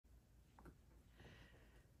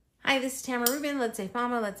Hi, this is Tamara Rubin, Let's Save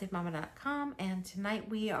Mama, letsavemama.com, and tonight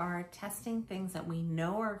we are testing things that we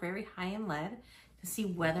know are very high in lead to see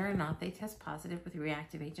whether or not they test positive with the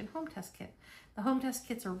reactive agent home test kit. The home test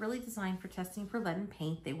kits are really designed for testing for lead in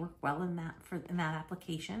paint. They work well in that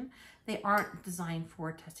application. They aren't designed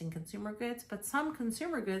for testing consumer goods, but some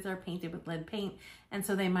consumer goods are painted with lead paint, and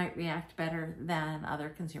so they might react better than other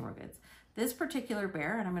consumer goods. This particular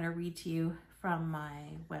bear, and I'm going to read to you from my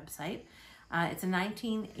website, it's a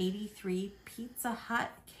 1983 Pizza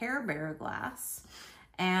Hut Care Bear glass,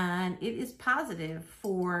 and it is positive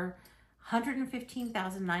for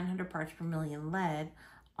 115,900 parts per million lead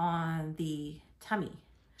on the tummy.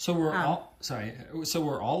 So we're So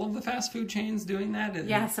were all of the fast food chains doing that?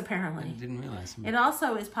 Yes, apparently. I didn't realize. It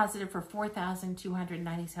also is positive for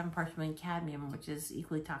 4,297 parts per million cadmium, which is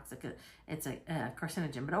equally toxic. It's a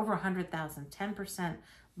carcinogen, but over 100,000, 10%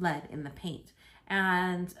 lead in the paint.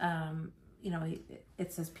 And you know,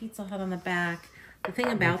 it says Pizza Hut on the back. The thing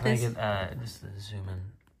about this just zoom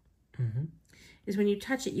in. is when you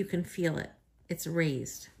touch it, you can feel it. It's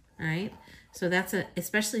raised, all right? So that's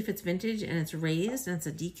especially if it's vintage and it's raised and it's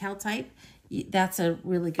a decal type, that's a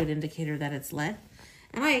really good indicator that it's lead.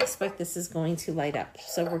 And I expect this is going to light up,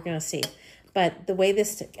 so we're going to see. But the way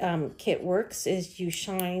this kit works is you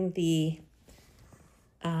shine the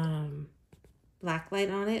black light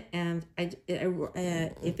on it, and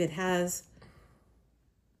if it has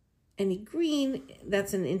any green,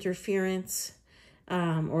 that's an interference,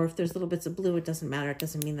 or if there's little bits of blue, it doesn't matter. It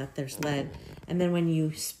doesn't mean that there's lead. And then when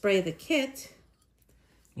you spray the kit,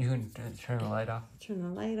 you can turn the light off. Turn the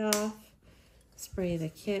light off. Spray the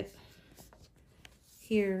kit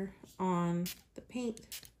here on the paint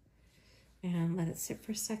and let it sit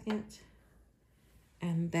for a second.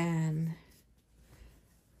 And then,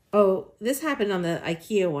 oh, this happened on the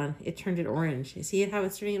IKEA one. It turned it orange. You see how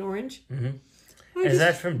it's turning it orange? Mm-hmm. Is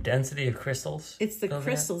that from density of crystals? It's the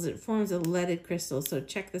crystals. It forms a leaded crystal. So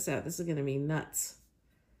check this out. This is going to be nuts.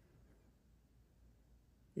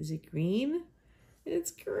 Is it green?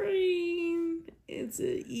 It's green. It's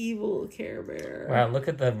an evil Care Bear. Wow, look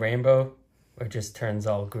at the rainbow. It just turns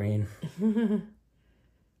all green.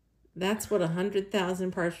 That's what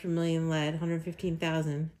 100,000 parts per million lead,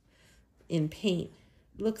 115,000 in paint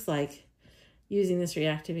looks like using this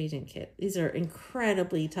reactive agent kit. These are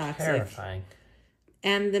incredibly toxic. Terrifying.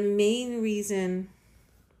 And the main reason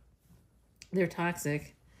they're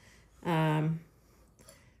toxic, here,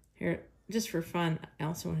 just for fun, I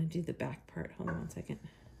also want to do the back part. Hold on one second.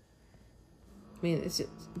 I mean,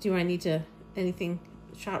 do I need to, anything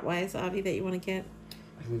shot-wise, Avi, that you want to get?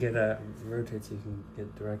 I can get a rotate so you can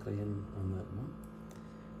get directly in on that one.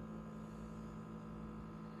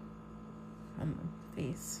 On the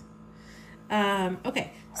face.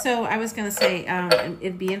 Okay, so I was going to say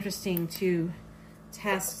it'd be interesting to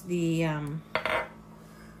test the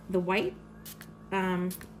white,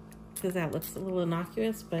 because that looks a little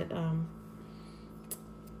innocuous, but and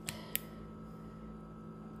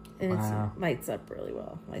it lights up really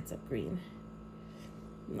well. Lights up green.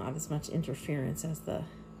 Not as much interference as the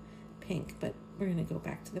pink, but we're gonna go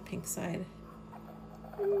back to the pink side.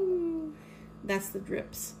 Ooh, that's the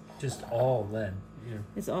drips. Just all lead. Yeah.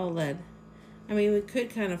 It's all lead. I mean, we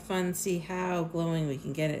could kind of fun see how glowing we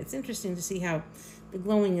can get it. It's interesting to see how the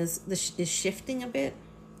glowing is shifting a bit.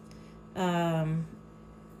 In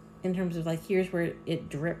terms of, like, here's where it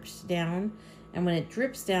drips down. And when it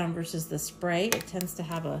drips down versus the spray, it tends to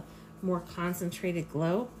have a more concentrated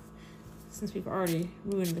glow. Since we've already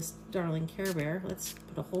ruined this darling Care Bear, let's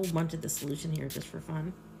put a whole bunch of the solution here just for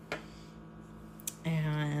fun.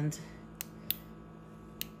 And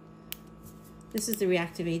this is the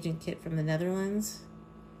reactive agent kit from the Netherlands.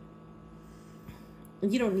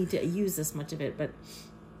 You don't need to use this much of it, but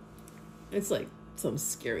it's like some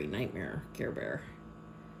scary nightmare Care Bear.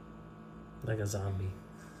 Like a zombie.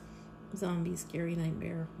 Zombie, scary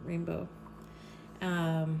nightmare, rainbow.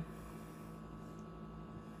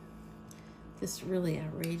 Just really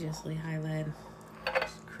outrageously high lead.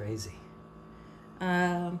 It's crazy.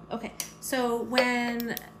 Okay, so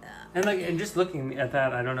when... And just looking at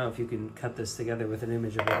that, I don't know if you can cut this together with an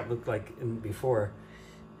image of what it looked like before,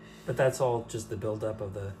 but that's all just the buildup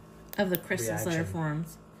of the crystals that are formed.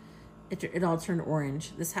 It all turned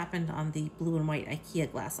orange. This happened on the blue and white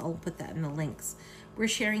IKEA glass. I'll put that in the links. We're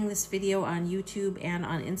sharing this video on YouTube and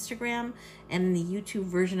on Instagram. And in the YouTube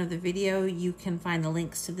version of the video, you can find the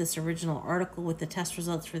links to this original article with the test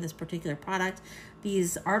results for this particular product.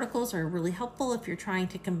 These articles are really helpful if you're trying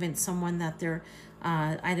to convince someone that their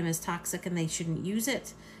item is toxic and they shouldn't use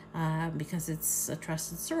it. Because it's a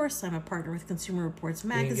trusted source. I'm a partner with Consumer Reports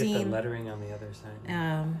magazine. You can get the lettering on the other side.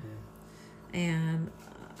 And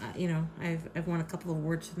you know, I've won a couple of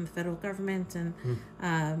awards from the federal government, and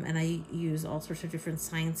I use all sorts of different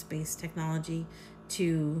science-based technology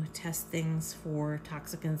to test things for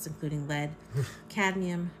toxicants, including lead,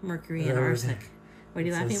 cadmium, mercury, and arsenic. What are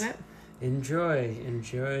you laughing about?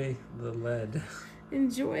 Enjoy the lead.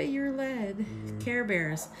 Enjoy your lead, Care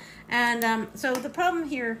Bears. And so the problem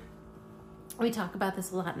here, we talk about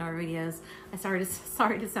this a lot in our videos.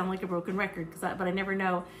 Sorry to sound like a broken record, but I never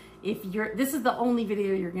know if this is the only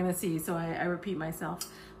video you're gonna see, so I repeat myself.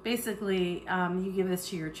 Basically, you give this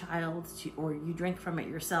to your child, or you drink from it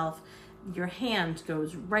yourself. Your hand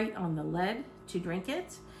goes right on the lead to drink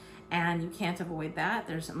it, and you can't avoid that.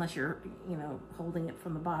 Unless you're, you know, holding it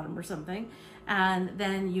from the bottom or something. And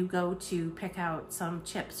then you go to pick out some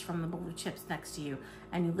chips from the bowl of chips next to you,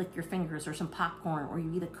 and you lick your fingers, or some popcorn, or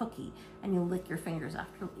you eat a cookie and you lick your fingers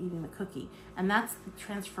after eating the cookie. And that's the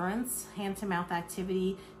transference, hand-to-mouth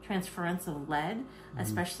activity, transference of lead,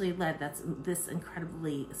 especially lead that's this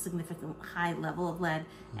incredibly significant high level of lead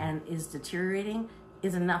and is deteriorating,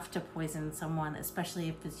 is enough to poison someone, especially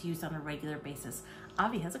if it's used on a regular basis.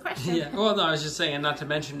 Avi has a question. Yeah, well, no, I was just saying, and not to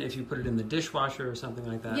mention if you put it in the dishwasher or something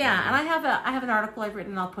like that. Yeah, and I have an article I've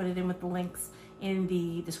written. I'll put it in with the links in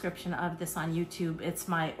the description of this on YouTube. It's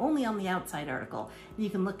my Only on the Outside article. You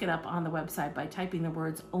can look it up on the website by typing the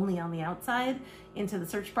words "only on the outside" into the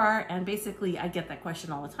search bar. And basically, I get that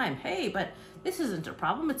question all the time. Hey, but this isn't a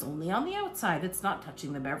problem. It's only on the outside. It's not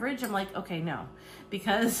touching the beverage. I'm like, okay, no,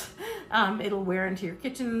 because it'll wear into your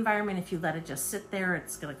kitchen environment. If you let it just sit there,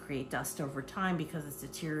 it's going to create dust over time because it's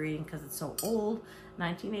deteriorating, because it's so old.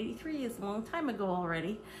 1983 is a long time ago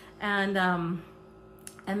already. And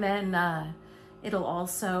then it'll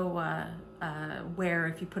also wear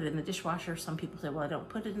if you put it in the dishwasher. Some people say, well, I don't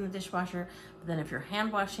put it in the dishwasher. But then if you're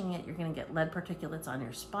hand washing it, you're going to get lead particulates on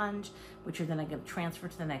your sponge, which you're then going to transfer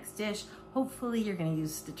to the next dish. Hopefully you're going to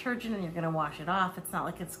use detergent and you're going to wash it off. It's not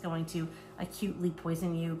like it's going to acutely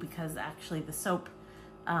poison you, because actually the soap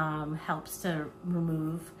helps to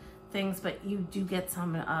remove things, but you do get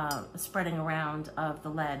some spreading around of the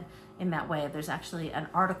lead in that way. There's actually an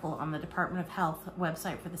article on the Department of Health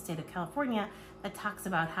website for the state of California that talks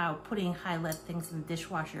about how putting high lead things in the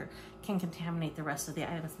dishwasher can contaminate the rest of the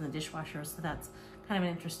items in the dishwasher. So that's kind of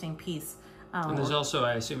an interesting piece. And there's also,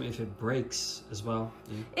 I assume, if it breaks as well.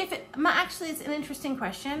 Yeah. Actually, it's an interesting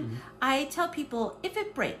question. I tell people, if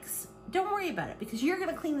it breaks, don't worry about it, because you're going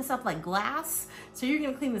to clean this up like glass. So you're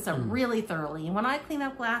going to clean this up really thoroughly. And when I clean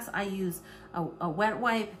up glass, I use a wet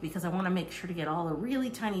wipe, because I want to make sure to get all the really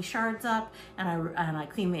tiny shards up, and I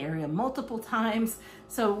clean the area multiple times.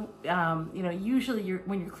 So you know, usually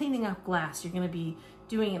when you're cleaning up glass, you're going to be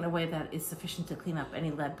doing it in a way that is sufficient to clean up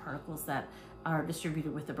any lead particles that are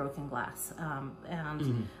distributed with the broken glass.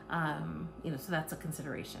 You know, so that's a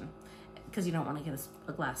consideration, because you don't want to get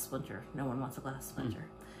a glass splinter. No one wants a glass splinter.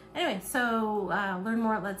 Anyway, so learn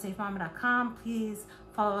more at leadsafemama.com. Please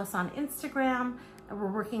follow us on Instagram.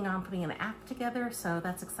 We're working on putting an app together, so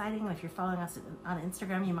that's exciting. If you're following us on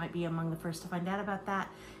Instagram, you might be among the first to find out about that.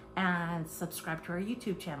 And subscribe to our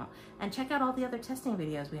YouTube channel. And check out all the other testing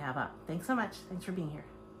videos we have up. Thanks so much. Thanks for being here.